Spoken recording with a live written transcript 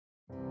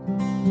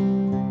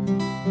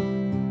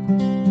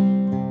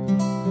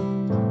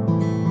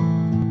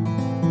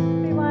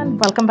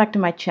welcome back to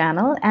my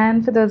channel.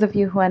 And for those of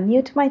you who are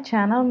new to my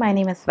channel, my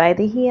name is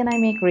Vaidehi and I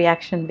make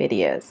reaction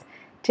videos.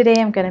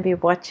 Today I'm going to be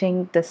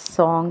watching the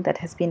song that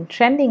has been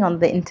trending on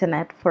the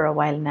internet for a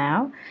while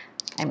now.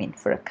 I mean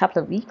for a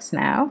couple of weeks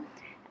now.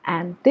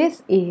 And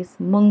this is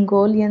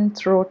Mongolian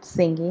throat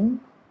singing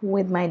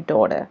with my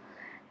daughter.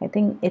 I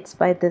think it's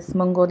by this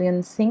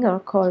Mongolian singer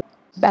called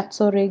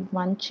Batzorig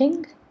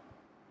Vaanchig.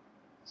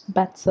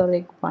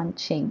 Batzorig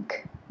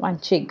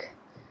Vaanchig.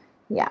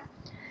 Yeah.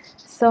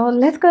 So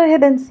let's go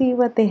ahead and see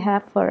what they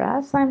have for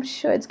us. I'm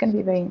sure it's going to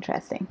be very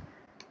interesting.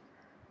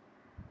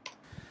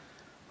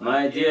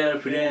 My dear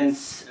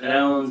friends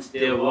around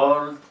the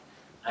world,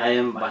 I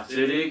am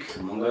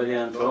Batzorig,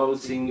 Mongolian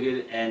throat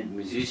singer and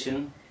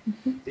musician.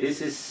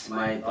 This is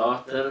my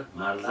daughter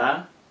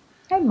Marla.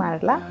 Hi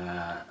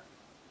Marla.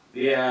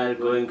 We are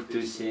going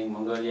to sing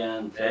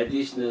Mongolian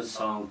traditional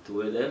song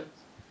together.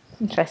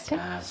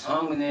 Interesting.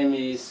 Song name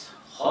is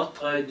Hot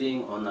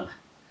Riding Honor.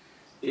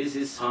 This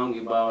is song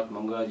about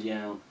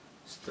Mongolian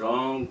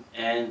strong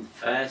and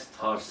fast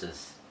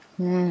horses.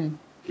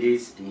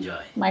 Please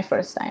enjoy. My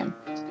first time.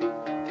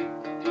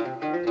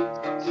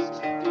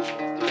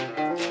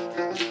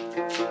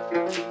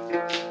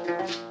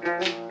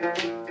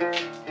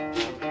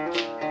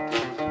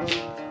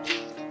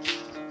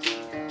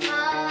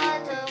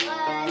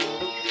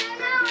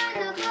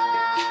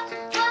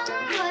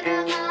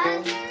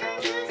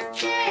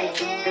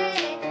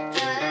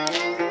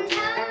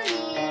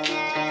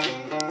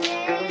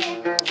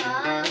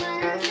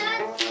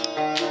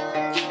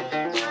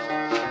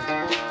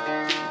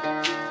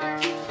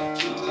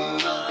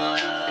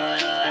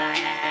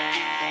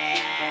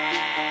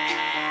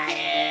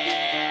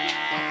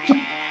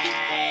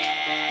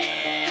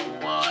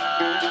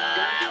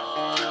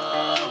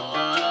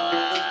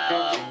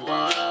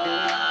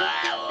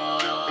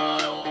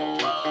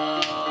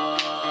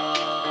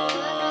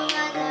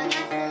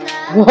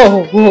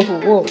 Whoa, whoa,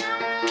 whoa.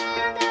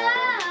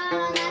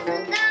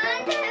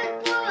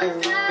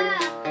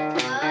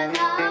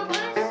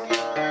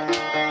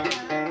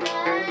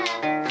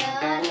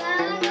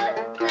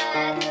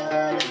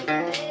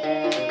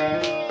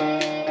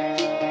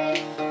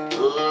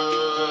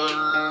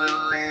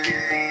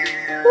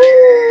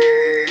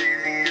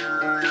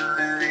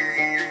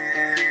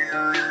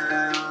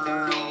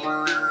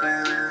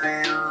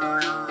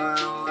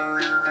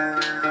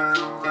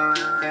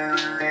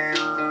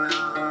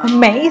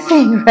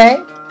 Amazing, right?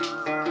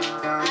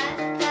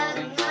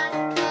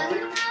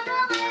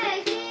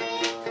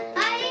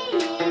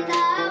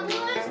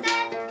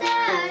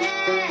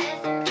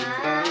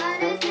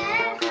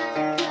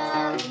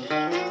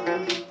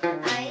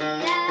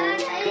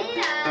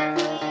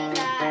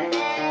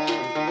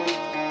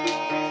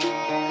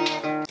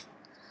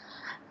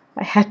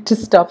 I had to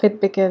stop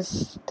it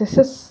because this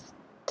is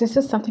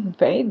something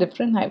very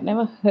different. I've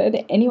never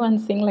heard anyone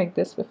sing like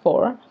this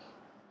before.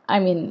 I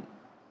mean,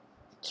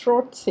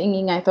 throat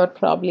singing, I thought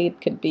probably it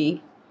could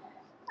be,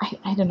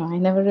 I don't know, I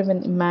never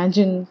even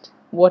imagined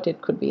what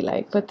it could be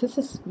like, but this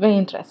is very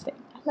interesting.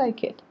 I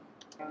like it.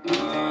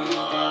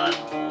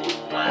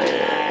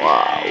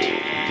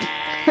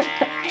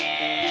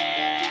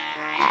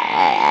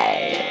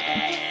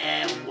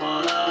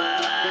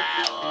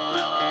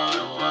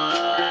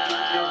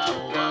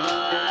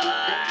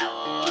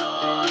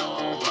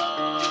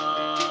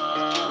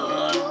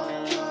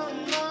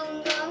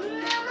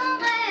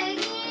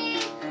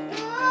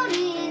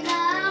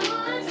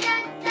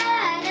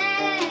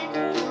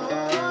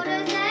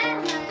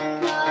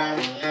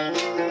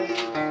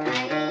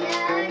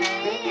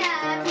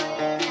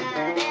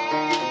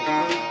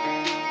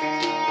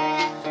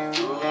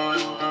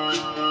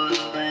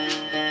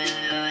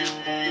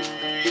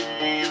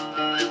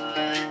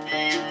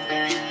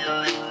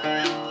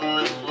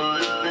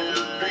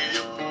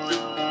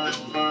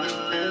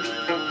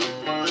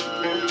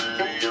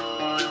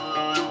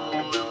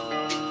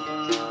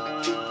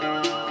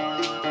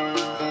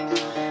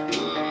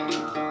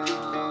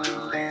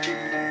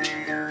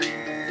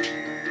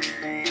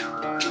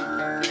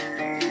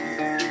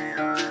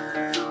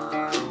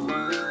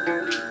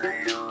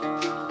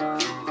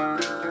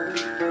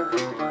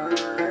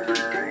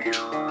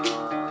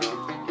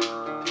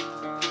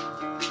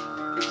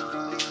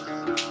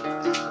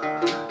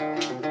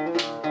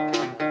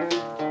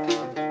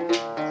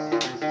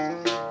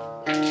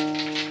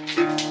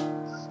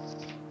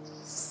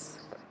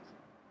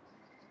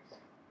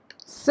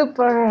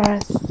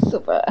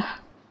 Super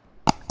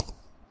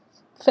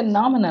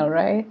phenomenal,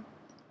 right?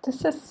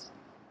 This is,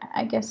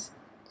 I guess,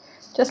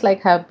 just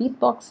like how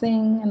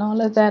beatboxing and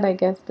all of that, I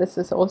guess this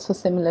is also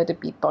similar to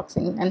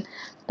beatboxing,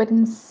 but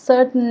in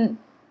certain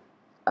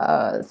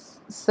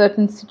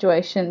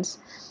situations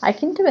I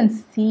can't even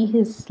see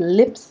his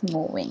lips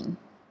moving.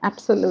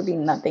 Absolutely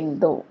nothing,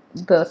 though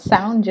the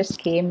sound just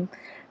came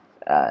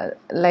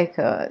like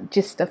a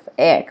gist of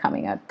air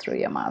coming out through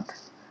your mouth.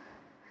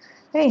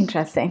 Very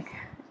interesting.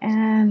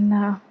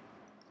 And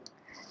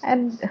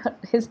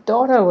his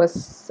daughter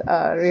was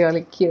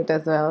really cute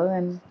as well,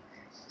 and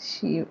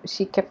she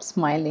kept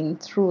smiling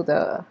through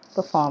the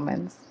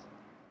performance.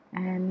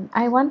 And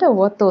I wonder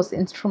what those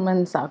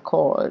instruments are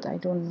called. I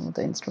don't know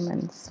the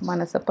instruments. One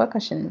is a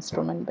percussion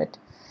instrument, but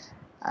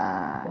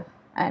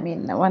I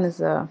mean, one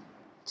is a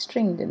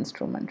stringed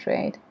instrument,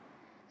 right?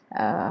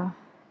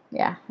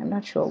 Yeah, I'm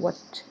not sure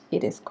what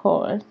it is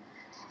called.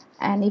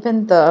 And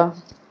even the,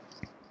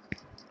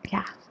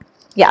 yeah,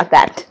 yeah,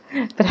 that,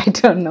 but I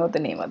don't know the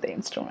name of the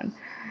instrument.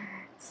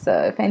 So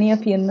if any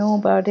of you know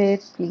about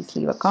it, please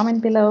leave a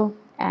comment below.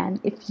 And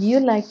if you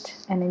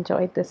liked and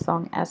enjoyed this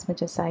song as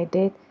much as I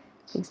did,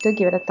 please do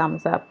give it a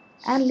thumbs up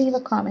and leave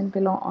a comment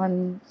below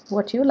on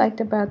what you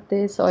liked about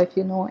this, or if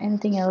you know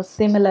anything else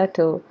similar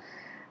to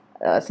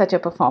such a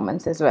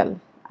performance as well.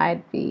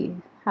 I'd be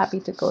happy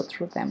to go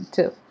through them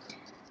too.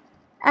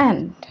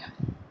 And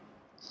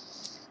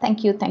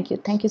thank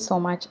you so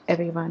much,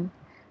 everyone,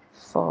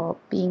 for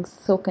being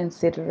so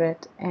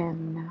considerate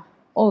and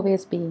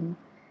always being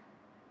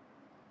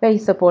very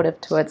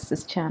supportive towards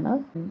this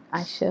channel.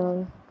 I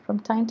shall from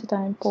time to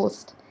time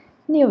post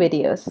new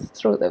videos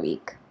through the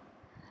week.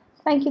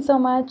 Thank you so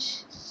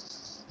much.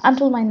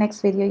 Until my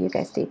next video, you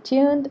guys stay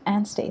tuned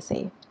and stay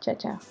safe. Ciao,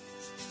 ciao.